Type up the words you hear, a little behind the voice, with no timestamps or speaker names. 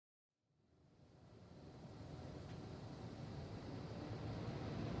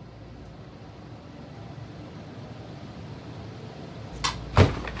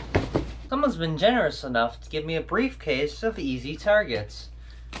someone's been generous enough to give me a briefcase of easy targets.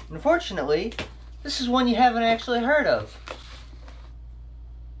 Unfortunately, this is one you haven't actually heard of.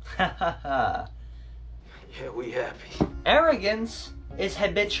 Ha ha ha. Yeah, we happy. Arrogance is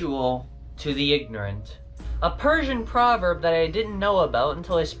habitual to the ignorant. A Persian proverb that I didn't know about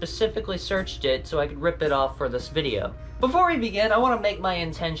until I specifically searched it so I could rip it off for this video. Before we begin, I want to make my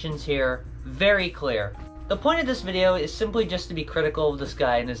intentions here very clear. The point of this video is simply just to be critical of this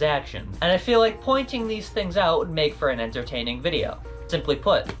guy and his actions, and I feel like pointing these things out would make for an entertaining video. Simply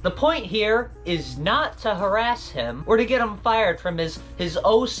put, the point here is not to harass him or to get him fired from his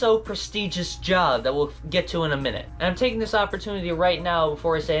oh so prestigious job that we'll get to in a minute. And I'm taking this opportunity right now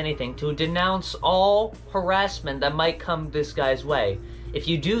before I say anything to denounce all harassment that might come this guy's way. If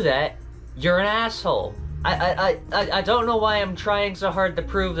you do that, you're an asshole. I don't know why I'm trying so hard to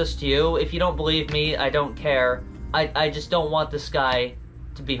prove this to you. If you don't believe me, I don't care. I just don't want this guy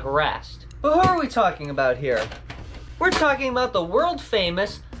to be harassed. But who are we talking about here? We're talking about the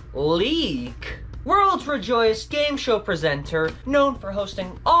world-famous Leak, world's rejoiced game show presenter, known for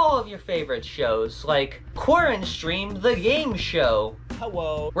hosting all of your favorite shows, like Quarren Stream, the game show.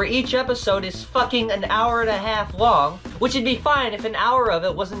 Hello. Where each episode is fucking an hour and a half long, which would be fine if an hour of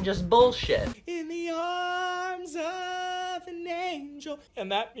it wasn't just bullshit. In the arms of an angel.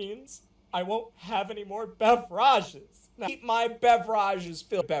 And that means I won't have any more beverages. Now, keep my beverages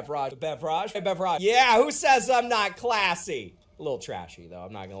filled. Beverage. Yeah, who says I'm not classy? A little trashy, though,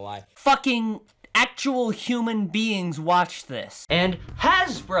 I'm not gonna lie. Fucking actual human beings watch this. And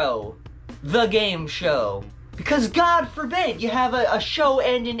Hasbro, the game show. Because God forbid you have a show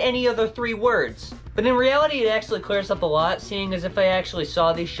end in any other 3 words. But in reality, it actually clears up a lot, seeing as if I actually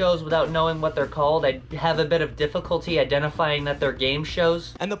saw these shows without knowing what they're called, I'd have a bit of difficulty identifying that they're game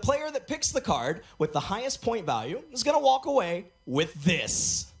shows. And the player that picks the card with the highest point value is gonna walk away with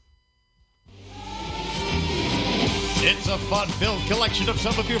this. It's a fun-filled collection of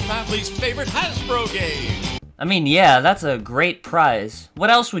some of your family's favorite Hasbro games. I mean, yeah, that's a great prize. What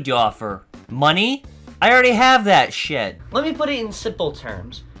else would you offer? Money? I already have that shit. Let me put it in simple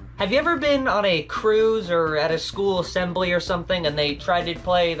terms. Have you ever been on a cruise or at a school assembly or something and they tried to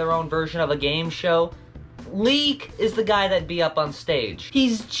play their own version of a game show? Leak is the guy that'd be up on stage.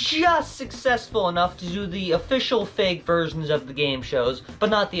 He's just successful enough to do the official fake versions of the game shows, but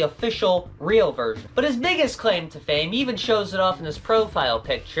not the official real version. But his biggest claim to fame, he even shows it off in his profile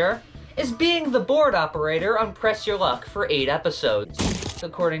picture, is being the board operator on Press Your Luck for 8 episodes,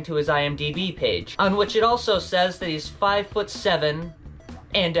 according to his IMDb page, on which it also says that he's 5'7"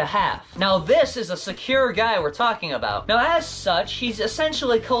 and a half. Now this is a secure guy we're talking about. Now as such, he's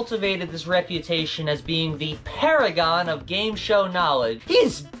essentially cultivated this reputation as being the paragon of game show knowledge.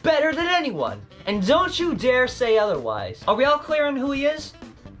 He's better than anyone, and don't you dare say otherwise. Are we all clear on who he is?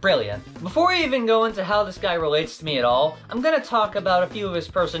 Brilliant. Before we even go into how this guy relates to me at all, I'm gonna talk about a few of his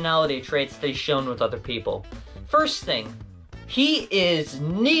personality traits that he's shown with other people. First thing, he is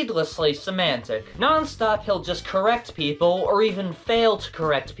needlessly semantic. Non-stop, he'll just correct people, or even fail to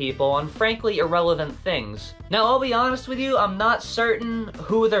correct people on frankly irrelevant things. Now, I'll be honest with you, I'm not certain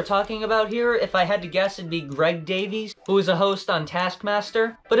who they're talking about here. If I had to guess, it'd be Greg Davies, who is a host on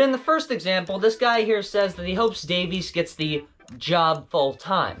Taskmaster. But in the first example, this guy here says that he hopes Davies gets the job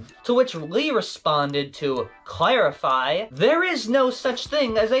full-time. To which Lee responded to clarify, there is no such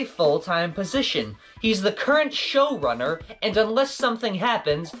thing as a full-time position. He's the current showrunner, and unless something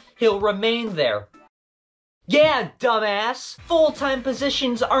happens, he'll remain there. Yeah, dumbass! Full-time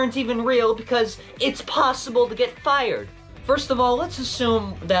positions aren't even real because it's possible to get fired. First of all, let's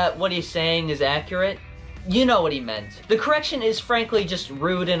assume that what he's saying is accurate. You know what he meant. The correction is frankly just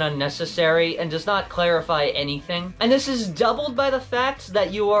rude and unnecessary and does not clarify anything. And this is doubled by the fact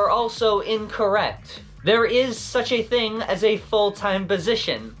that you are also incorrect. There is such a thing as a full-time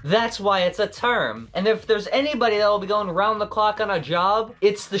position. That's why it's a term. And if there's anybody that will be going round the clock on a job,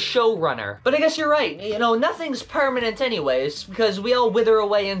 it's the showrunner. But I guess you're right. You know, nothing's permanent anyways, because we all wither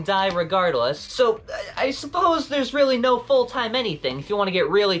away and die regardless. So I suppose there's really no full-time anything if you want to get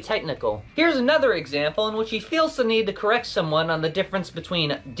really technical. Here's another example in which he feels the need to correct someone on the difference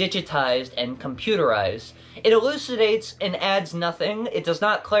between digitized and computerized. It elucidates and adds nothing. It does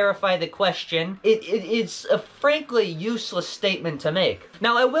not clarify the question. It's a frankly useless statement to make.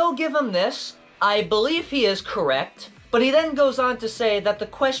 Now, I will give him this. I believe he is correct, but he then goes on to say that the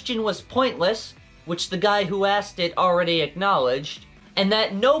question was pointless, which the guy who asked it already acknowledged, and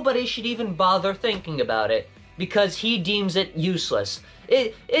that nobody should even bother thinking about it, because he deems it useless.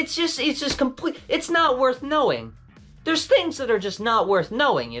 It's just complete, it's not worth knowing. There's things that are just not worth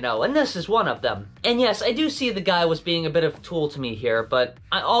knowing, you know, and this is one of them. And yes, I do see the guy was being a bit of a tool to me here, but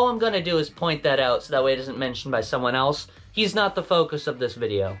all I'm gonna do is point that out so that way it isn't mentioned by someone else. He's not the focus of this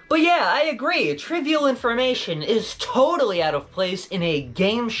video. But yeah, I agree. Trivial information is totally out of place in a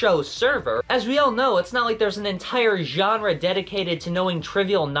game show server. As we all know, it's not like there's an entire genre dedicated to knowing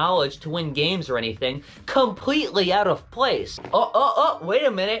trivial knowledge to win games or anything. Completely out of place. Oh, wait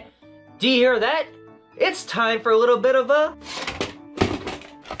a minute. Do you hear that? It's time for a little bit of a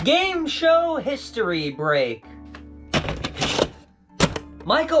game show history break.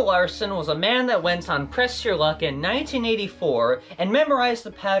 Michael Larson was a man that went on Press Your Luck in 1984 and memorized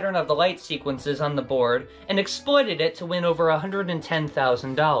the pattern of the light sequences on the board and exploited it to win over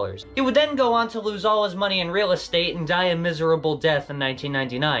 $110,000. He would then go on to lose all his money in real estate and die a miserable death in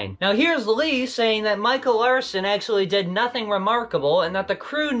 1999. Now here's Lee saying that Michael Larson actually did nothing remarkable and that the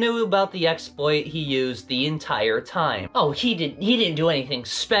crew knew about the exploit he used the entire time. Oh, he didn't do anything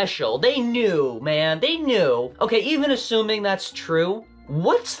special. They knew, man, they knew. Okay, even assuming that's true,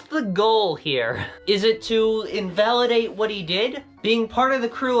 what's the goal here? Is it to invalidate what he did? Being part of the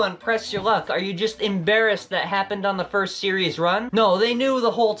crew on Press Your Luck, are you just embarrassed that happened on the first series run? No, they knew the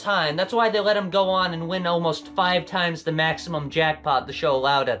whole time. That's why they let him go on and win almost 5 times the maximum jackpot the show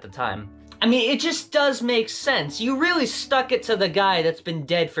allowed at the time. I mean, it just does make sense. You really stuck it to the guy that's been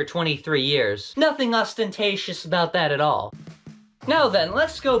dead for 23 years. Nothing ostentatious about that at all. Now then,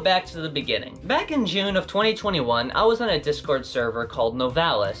 let's go back to the beginning. Back in June of 2021, I was on a Discord server called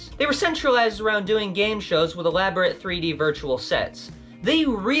Novalis. They were centralized around doing game shows with elaborate 3D virtual sets. They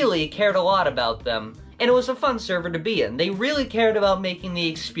really cared a lot about them, and it was a fun server to be in. They really cared about making the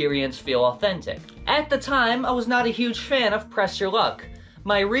experience feel authentic. At the time, I was not a huge fan of Press Your Luck.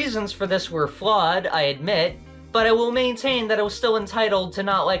 My reasons for this were flawed, I admit, but I will maintain that I was still entitled to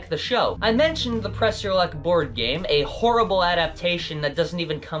not like the show. I mentioned the Press Your Luck board game, a horrible adaptation that doesn't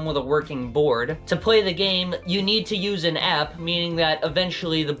even come with a working board. To play the game, you need to use an app, meaning that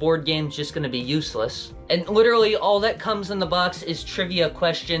eventually the board game's just gonna be useless. And literally all that comes in the box is trivia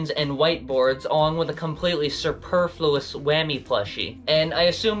questions and whiteboards, along with a completely superfluous whammy plushie. And I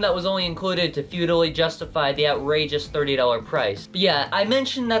assume that was only included to futilely justify the outrageous $30 price. But yeah, I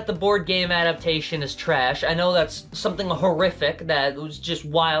mentioned that the board game adaptation is trash. I know that's something horrific that was just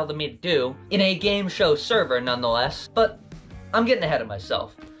wild of me to do, in a game show server nonetheless, but I'm getting ahead of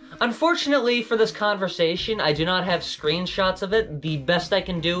myself. Unfortunately for this conversation, I do not have screenshots of it. The best I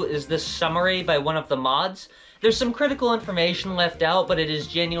can do is this summary by one of the mods. There's some critical information left out, but it is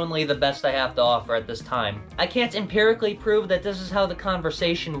genuinely the best I have to offer at this time. I can't empirically prove that this is how the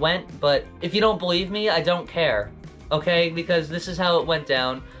conversation went, but if you don't believe me, I don't care. Okay? Because this is how it went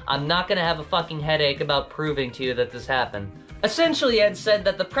down. I'm not gonna have a fucking headache about proving to you that this happened. Essentially, Ed said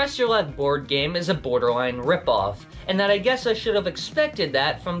that the Press Your Luck board game is a borderline ripoff, and that I guess I should have expected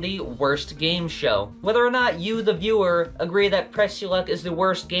that from the worst game show. Whether or not you, the viewer, agree that Press Your Luck is the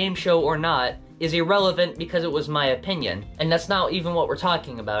worst game show or not is irrelevant because it was my opinion, and that's not even what we're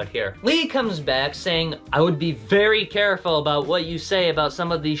talking about here. Lee comes back saying, I would be very careful about what you say about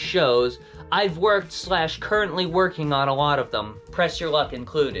some of these shows. I've worked/currently working on a lot of them, Press Your Luck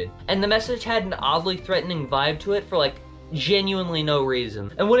included. And the message had an oddly threatening vibe to it for like genuinely no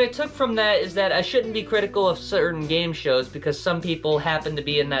reason. And what I took from that is that I shouldn't be critical of certain game shows because some people happen to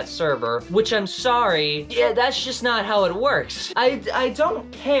be in that server, which I'm sorry, yeah, that's just not how it works. I don't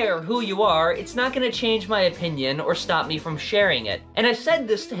care who you are, it's not gonna change my opinion or stop me from sharing it. And I said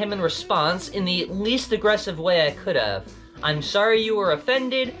this to him in response in the least aggressive way I could have. I'm sorry you were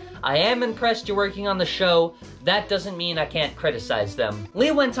offended, I am impressed you're working on the show, that doesn't mean I can't criticize them. Lee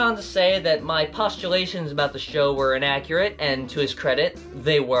went on to say that my postulations about the show were inaccurate, and to his credit,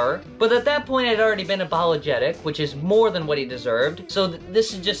 they were. But at that point I'd already been apologetic, which is more than what he deserved, so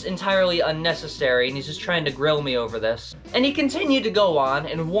this is just entirely unnecessary, and he's just trying to grill me over this. And he continued to go on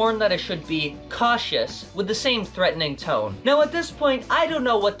and warn that I should be cautious with the same threatening tone. Now at this point, I don't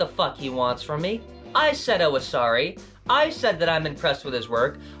know what the fuck he wants from me. I said I was sorry. I said that I'm impressed with his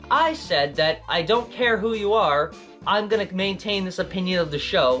work. I said that I don't care who you are, I'm gonna maintain this opinion of the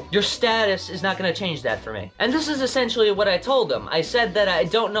show. Your status is not gonna change that for me. And this is essentially what I told him. I said that I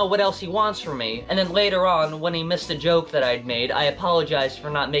don't know what else he wants from me, and then later on, when he missed a joke that I'd made, I apologized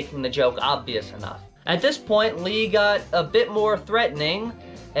for not making the joke obvious enough. At this point, Lee got a bit more threatening,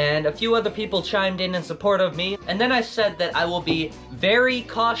 and a few other people chimed in support of me, and then I said that I will be very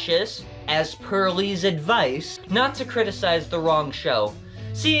cautious, as per Lee's advice, not to criticize the wrong show,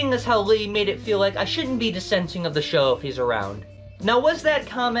 seeing as how Lee made it feel like I shouldn't be dissenting of the show if he's around. Now, was that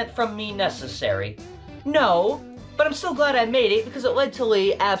comment from me necessary? No, but I'm still glad I made it because it led to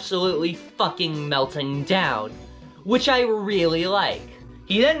Lee absolutely fucking melting down. which I really like.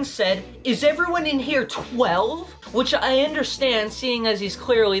 He then said, "Is everyone in here 12?" Which I understand, seeing as he's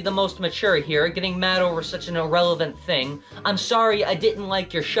clearly the most mature here, getting mad over such an irrelevant thing. I'm sorry I didn't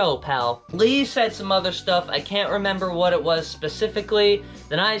like your show, pal. Lee said some other stuff, I can't remember what it was specifically.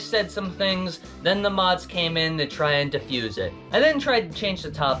 Then I said some things, then the mods came in to try and defuse it. I then tried to change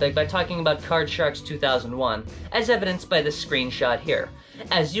the topic by talking about Card Sharks 2001, as evidenced by this screenshot here.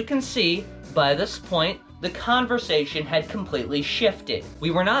 As you can see, by this point, the conversation had completely shifted.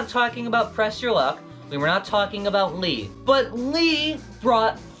 We were not talking about Press Your Luck, we were not talking about Lee, but Lee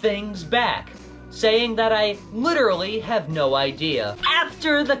brought things back, saying that I literally have no idea.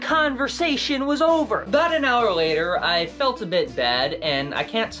 After the conversation was over. About an hour later, I felt a bit bad, and I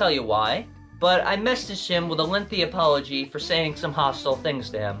can't tell you why, but I messaged him with a lengthy apology for saying some hostile things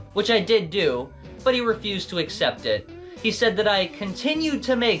to him, which I did do, but he refused to accept it. He said that I continued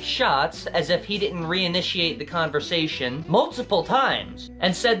to make shots as if he didn't reinitiate the conversation multiple times,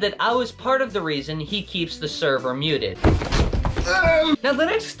 and said that I was part of the reason he keeps the server muted. Now the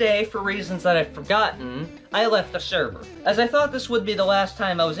next day, for reasons that I've forgotten, I left the server. As I thought this would be the last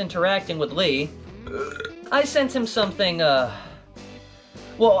time I was interacting with Lee, I sent him something,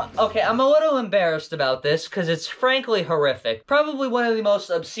 well, okay, I'm a little embarrassed about this, because it's frankly horrific. Probably one of the most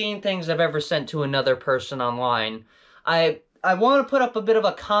obscene things I've ever sent to another person online. I want to put up a bit of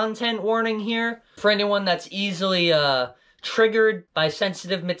a content warning here for anyone that's easily triggered by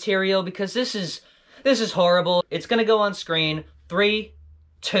sensitive material, because this is horrible. It's gonna go on screen. 3,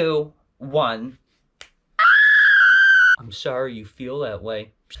 2, 1. I'm sorry you feel that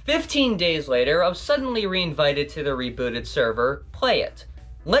way. 15 days later, I was suddenly reinvited to the rebooted server. Play it.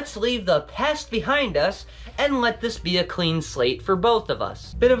 Let's leave the past behind us and let this be a clean slate for both of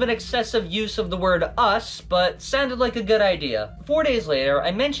us. Bit of an excessive use of the word us, but sounded like a good idea. 4 days later,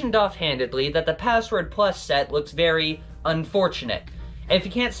 I mentioned offhandedly that the password plus set looks very unfortunate. And if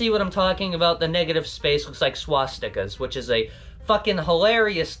you can't see what I'm talking about, the negative space looks like swastikas, which is a fucking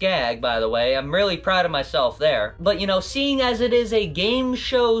hilarious gag, by the way. I'm really proud of myself there. But you know, seeing as it is a game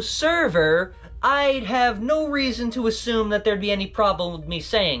show server, I'd have no reason to assume that there'd be any problem with me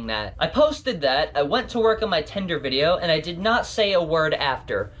saying that. I posted that, I went to work on my Tinder video, and I did not say a word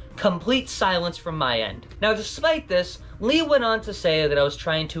after. Complete silence from my end. Now, despite this, Lee went on to say that I was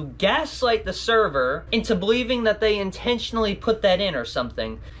trying to gaslight the server into believing that they intentionally put that in or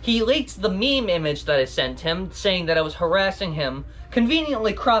something. He leaked the meme image that I sent him, saying that I was harassing him,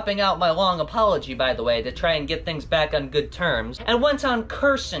 conveniently cropping out my long apology, by the way, to try and get things back on good terms, and went on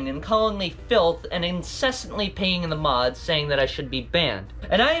cursing and calling me filth and incessantly pinging the mods, saying that I should be banned.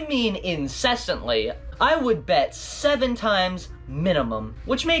 And I mean incessantly. I would bet 7 times minimum.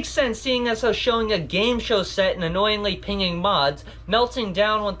 Which makes sense, seeing as how showing a game show set and annoyingly pinging mods, melting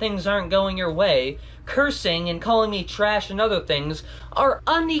down when things aren't going your way, cursing and calling me trash and other things are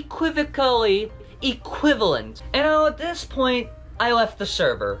unequivocally equivalent. And now at this point, I left the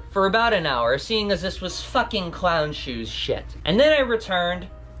server for about an hour, seeing as this was fucking clown shoes shit. And then I returned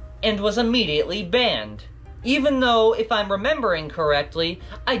and was immediately banned. Even though, if I'm remembering correctly,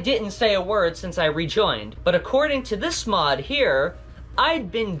 I didn't say a word since I rejoined. But according to this mod here,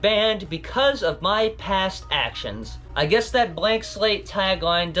 I'd been banned because of my past actions. I guess that blank slate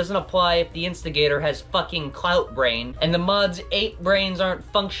tagline doesn't apply if the instigator has fucking clout brain, and the mod's 8 brains aren't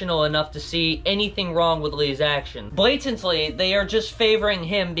functional enough to see anything wrong with Lee's action. Blatantly, they are just favoring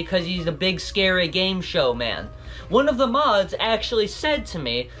him because he's a big scary game show man. One of the mods actually said to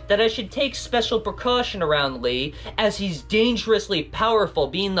me that I should take special precaution around Lee, as he's dangerously powerful,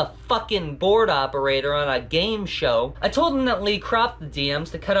 being the fucking board operator on a game show. I told him that Lee cropped the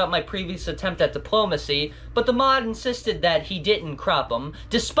DMs to cut out my previous attempt at diplomacy, but the mod insisted that he didn't crop them,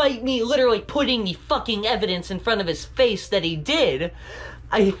 despite me literally putting the fucking evidence in front of his face that he did.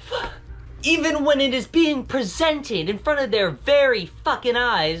 Even when it is being presented in front of their very fucking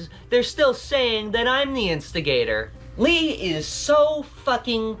eyes, they're still saying that I'm the instigator. Lee is so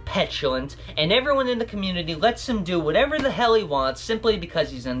fucking petulant, and everyone in the community lets him do whatever the hell he wants simply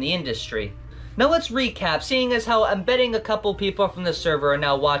because he's in the industry. Now let's recap, seeing as how I'm betting a couple people from the server are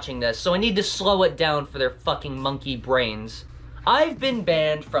now watching this, so I need to slow it down for their fucking monkey brains. I've been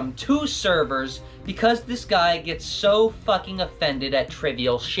banned from 2 servers because this guy gets so fucking offended at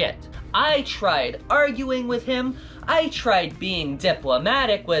trivial shit. I tried arguing with him, I tried being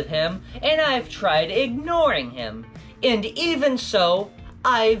diplomatic with him, and I've tried ignoring him. And even so,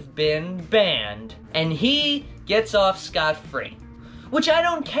 I've been banned. And he gets off scot-free. Which I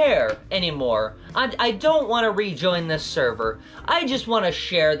don't care anymore. I don't want to rejoin this server. I just want to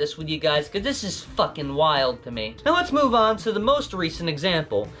share this with you guys because this is fucking wild to me. Now let's move on to the most recent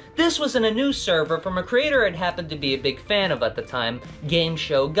example. This was in a new server from a creator I'd happened to be a big fan of at the time, Game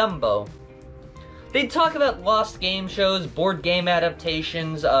Show Gumbo. They'd talk about lost game shows, board game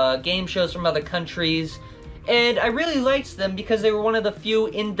adaptations, game shows from other countries, and I really liked them because they were one of the few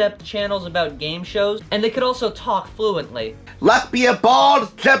in-depth channels about game shows, and they could also talk fluently. Let's be a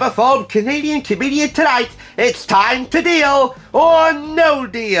bald, germaphobe Canadian comedian tonight. It's time to deal or no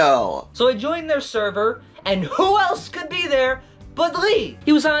deal. So I joined their server, and who else could be there but Lee?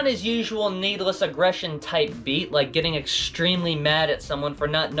 He was on his usual needless aggression type beat, like getting extremely mad at someone for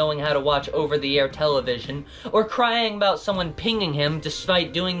not knowing how to watch over-the-air television, or crying about someone pinging him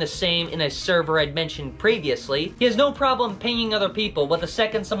despite doing the same in a server I'd mentioned previously. He has no problem pinging other people, but the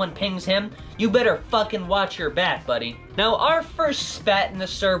second someone pings him, you better fucking watch your back, buddy. Now, our first spat in the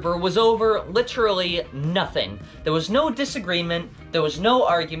server was over literally nothing. There was no disagreement, there was no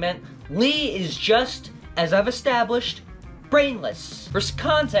argument. Lee is just, as I've established, brainless. For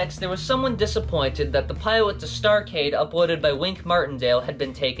context, there was someone disappointed that the pilot to Starcade uploaded by Wink Martindale had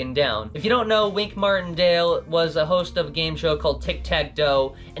been taken down. If you don't know, Wink Martindale was a host of a game show called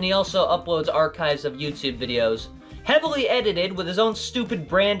Tic-Tac-Doe, and he also uploads archives of YouTube videos. Heavily edited with his own stupid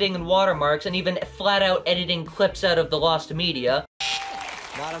branding and watermarks, and even flat-out editing clips out of the lost media.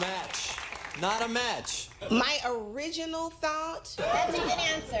 Not a match. Not a match. My original thought? That's a good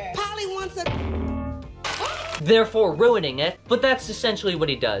answer. Polly wants a... therefore ruining it, but that's essentially what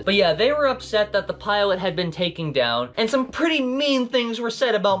he does. But yeah, they were upset that the pilot had been taken down, and some pretty mean things were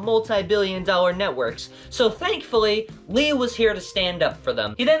said about multi-billion-dollar networks, so thankfully, Lee was here to stand up for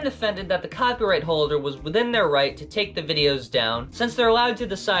them. He then defended that the copyright holder was within their right to take the videos down, since they're allowed to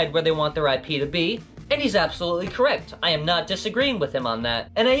decide where they want their IP to be, and he's absolutely correct. I am not disagreeing with him on that.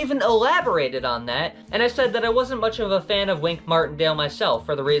 And I even elaborated on that, and I said that I wasn't much of a fan of Wink Martindale myself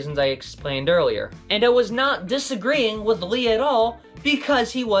for the reasons I explained earlier. And I was not disagreeing with Lee at all because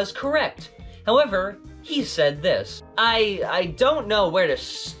he was correct. However, he said this. I don't know where to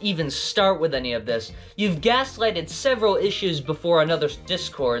even start with any of this. You've gaslighted several issues before on other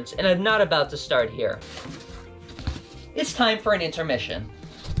Discords, and I'm not about to start here. It's time for an intermission.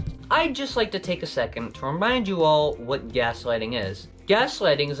 I'd just like to take a second to remind you all what gaslighting is.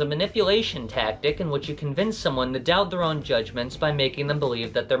 Gaslighting is a manipulation tactic in which you convince someone to doubt their own judgments by making them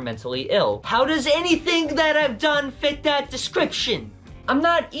believe that they're mentally ill. How does anything that I've done fit that description? I'm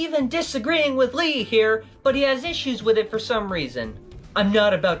not even disagreeing with Lee here, but he has issues with it for some reason. I'm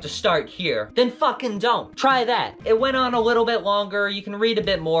not about to start here. Then fucking don't. Try that. It went on a little bit longer, you can read a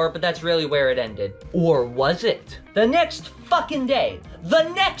bit more, but that's really where it ended. Or was it? The next fucking day,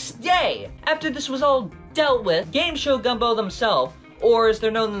 after this was all dealt with, Game Show Gumbo themselves, or as they're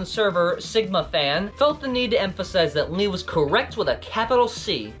known in the server, Sigma Fan, felt the need to emphasize that Lee was correct with a capital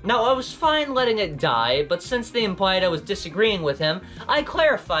C. Now, I was fine letting it die, but since they implied I was disagreeing with him, I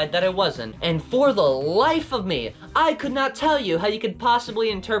clarified that I wasn't. And for the life of me, I could not tell you how you could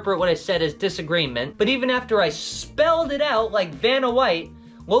possibly interpret what I said as disagreement, but even after I spelled it out like Vanna White,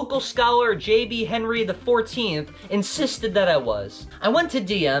 local scholar J.B. Henry XIV insisted that I was. I went to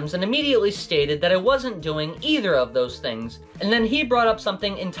DMs and immediately stated that I wasn't doing either of those things, and then he brought up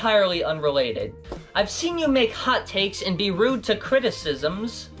something entirely unrelated. I've seen you make hot takes and be rude to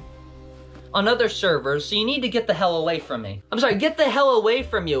criticisms on other servers, so you need to get the hell away from me. I'm sorry, get the hell away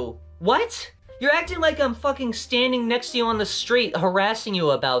from you. What? You're acting like I'm fucking standing next to you on the street harassing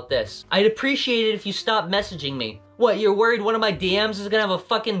you about this. I'd appreciate it if you stopped messaging me. What, you're worried one of my DMs is gonna have a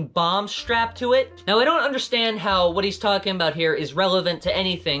fucking bomb strapped to it? Now, I don't understand how what he's talking about here is relevant to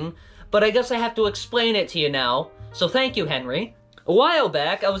anything, but I guess I have to explain it to you now, so thank you, Henry. A while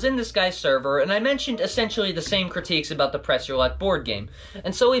back, I was in this guy's server, and I mentioned essentially the same critiques about the Press Your Luck board game,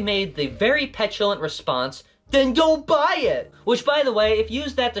 and so he made the very petulant response, "Then don't buy it!" Which, by the way, if you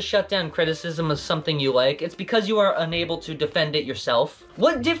use that to shut down criticism as something you like, it's because you are unable to defend it yourself.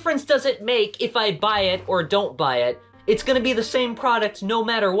 What difference does it make if I buy it or don't buy it? It's gonna be the same product no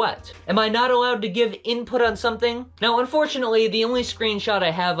matter what. Am I not allowed to give input on something? Now, unfortunately, the only screenshot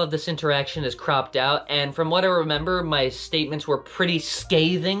I have of this interaction is cropped out, and from what I remember, my statements were pretty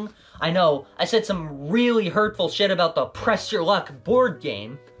scathing. I know, I said some really hurtful shit about the Press Your Luck board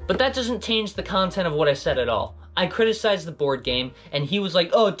game, but that doesn't change the content of what I said at all. I criticized the board game, and he was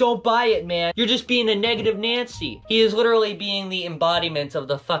like, "Oh, don't buy it, man. You're just being a negative Nancy." He is literally being the embodiment of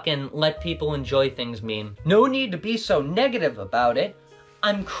the fucking let people enjoy things meme. No need to be so negative about it.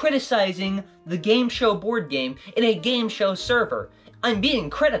 I'm criticizing the game show board game in a game show server. I'm being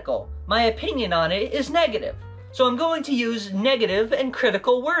critical. My opinion on it is negative. So I'm going to use negative and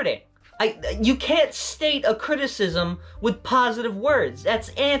critical wording. You can't state a criticism with positive words.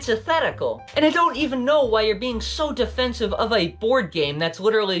 That's antithetical. And I don't even know why you're being so defensive of a board game that's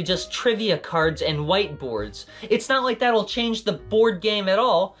literally just trivia cards and whiteboards. It's not like that'll change the board game at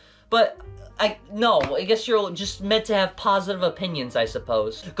all, but I guess you're just meant to have positive opinions, I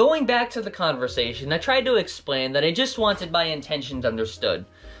suppose. Going back to the conversation, I tried to explain that I just wanted my intentions understood.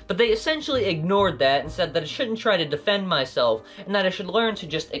 But they essentially ignored that and said that I shouldn't try to defend myself and that I should learn to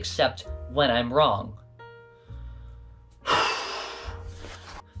just accept when I'm wrong.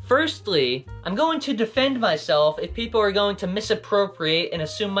 Firstly, I'm going to defend myself if people are going to misappropriate and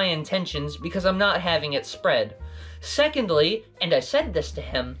assume my intentions because I'm not having it spread. Secondly, and I said this to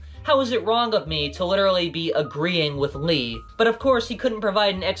him, how is it wrong of me to literally be agreeing with Lee? But of course he couldn't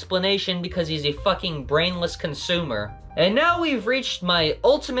provide an explanation because he's a fucking brainless consumer. And now we've reached my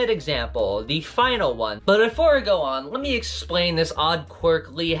ultimate example, the final one. But before I go on, let me explain this odd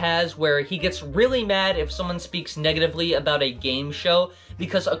quirk Lee has where he gets really mad if someone speaks negatively about a game show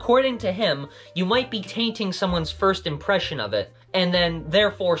because according to him, you might be tainting someone's first impression of it and then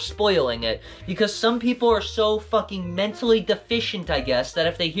therefore spoiling it because some people are so fucking mentally deficient, I guess, that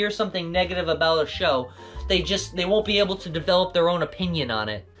if they hear something negative about a show, they won't be able to develop their own opinion on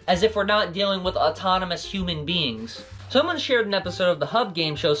it. As if we're not dealing with autonomous human beings. Someone shared an episode of the Hub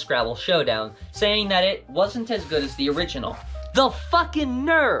game show Scrabble Showdown, saying that it wasn't as good as the original. The fucking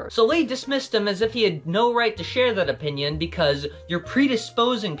nerve! So Lee dismissed him as if he had no right to share that opinion because you're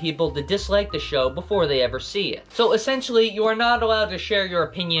predisposing people to dislike the show before they ever see it. So essentially, you are not allowed to share your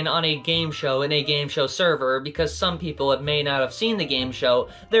opinion on a game show in a game show server because some people may not have seen the game show,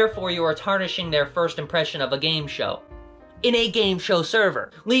 therefore you are tarnishing their first impression of a game show. In a game show server.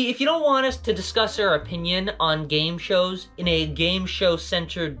 Lee, if you don't want us to discuss our opinion on game shows in a game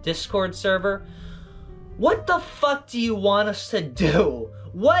show-centered Discord server, what the fuck do you want us to do?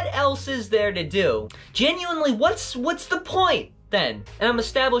 What else is there to do? Genuinely, what's the point then? And I'm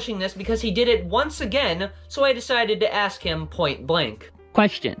establishing this because he did it once again, so I decided to ask him point blank.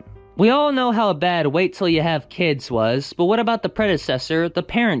 Question. We all know how bad Wait Till You Have Kids was, but what about the predecessor, The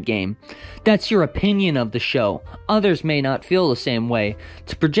Parent Game? That's your opinion of the show. Others may not feel the same way.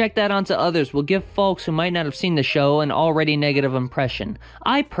 To project that onto others will give folks who might not have seen the show an already negative impression.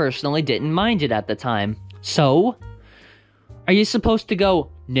 I personally didn't mind it at the time. So? Are you supposed to go,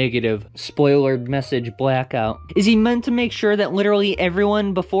 negative, spoiler message, blackout? Is he meant to make sure that literally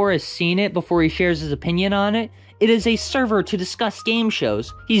everyone before has seen it before he shares his opinion on it? It is a server to discuss game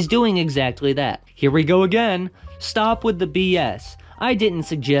shows. He's doing exactly that. Here we go again. Stop with the BS. I didn't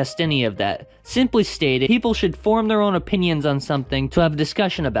suggest any of that. Simply stated, people should form their own opinions on something to have a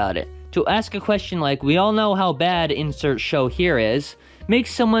discussion about it. To ask a question like, we all know how bad insert show here is,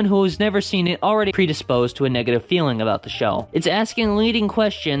 makes someone who has never seen it already predisposed to a negative feeling about the show. It's asking a leading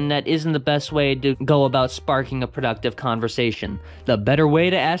question that isn't the best way to go about sparking a productive conversation. The better way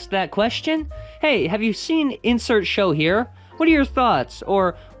to ask that question? Hey, have you seen insert show here? What are your thoughts?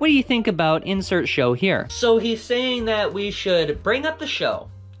 Or what do you think about insert show here? So he's saying that we should bring up the show,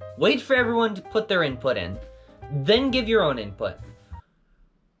 wait for everyone to put their input in, then give your own input.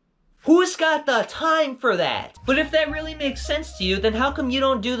 Who's got the time for that? But if that really makes sense to you, then how come you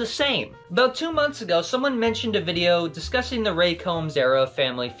don't do the same? About 2 months ago, someone mentioned a video discussing the Ray Combs era of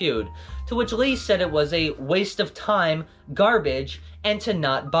Family Feud, to which Lee said it was a waste of time, garbage, and to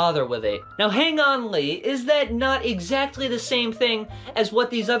not bother with it. Now hang on, Lee, is that not exactly the same thing as what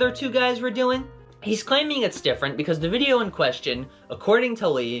these other two guys were doing? He's claiming it's different because the video in question, according to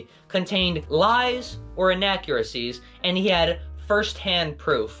Lee, contained lies or inaccuracies, and he had first-hand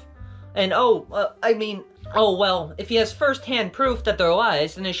proof. And well, if he has first-hand proof that they're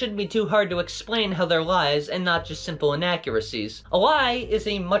lies, then it shouldn't be too hard to explain how they're lies and not just simple inaccuracies. A lie is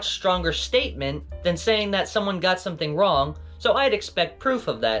a much stronger statement than saying that someone got something wrong, so I'd expect proof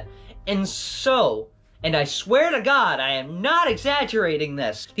of that. And I swear to God, I am not exaggerating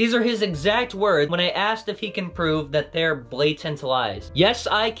this. These are his exact words when I asked if he can prove that they're blatant lies. Yes,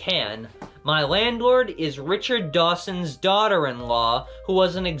 I can. My landlord is Richard Dawson's daughter-in-law, who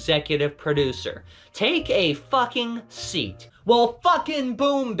was an executive producer. Take a fucking seat. Well, fucking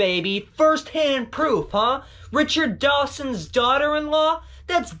boom, baby. First-hand proof, huh? Richard Dawson's daughter-in-law?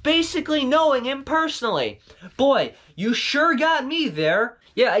 That's basically knowing him personally. Boy, you sure got me there.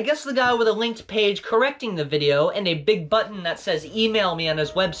 Yeah, I guess the guy with a linked page correcting the video and a big button that says email me on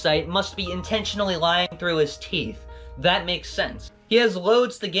his website must be intentionally lying through his teeth. That makes sense. He has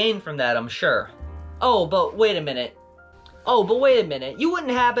loads to gain from that, I'm sure. Oh, but wait a minute. Oh, but wait a minute. You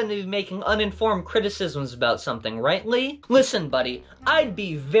wouldn't happen to be making uninformed criticisms about something, right, Lee? Listen, buddy, I'd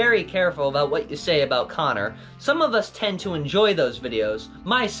be very careful about what you say about Connor. Some of us tend to enjoy those videos,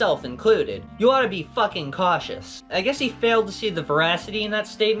 myself included. You ought to be fucking cautious. I guess he failed to see the veracity in that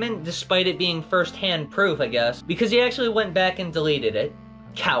statement, despite it being first-hand proof, I guess, because he actually went back and deleted it.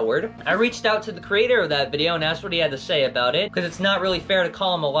 Coward. I reached out to the creator of that video and asked what he had to say about it, because it's not really fair to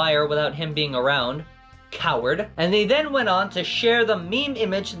call him a liar without him being around. Coward. And they then went on to share the meme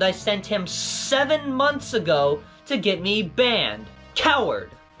image that I sent him 7 months ago to get me banned.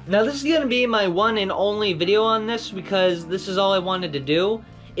 Coward. Now this is gonna be my one and only video on this because this is all I wanted to do.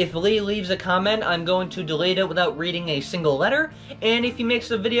 If Lee leaves a comment, I'm going to delete it without reading a single letter, and if he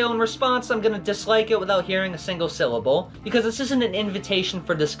makes a video in response, I'm gonna dislike it without hearing a single syllable, because this isn't an invitation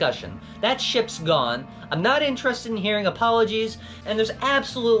for discussion. That ship's gone. I'm not interested in hearing apologies, and there's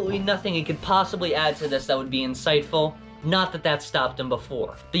absolutely nothing he could possibly add to this that would be insightful. Not that that stopped him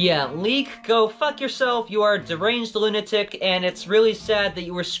before. But yeah, Leak, go fuck yourself, you are a deranged lunatic, and it's really sad that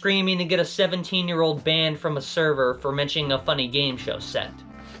you were screaming to get a 17-year-old banned from a server for mentioning a funny game show set.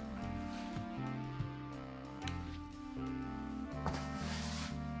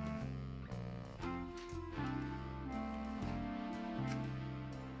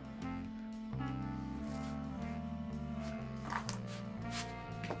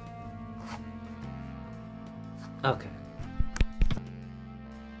 Okay.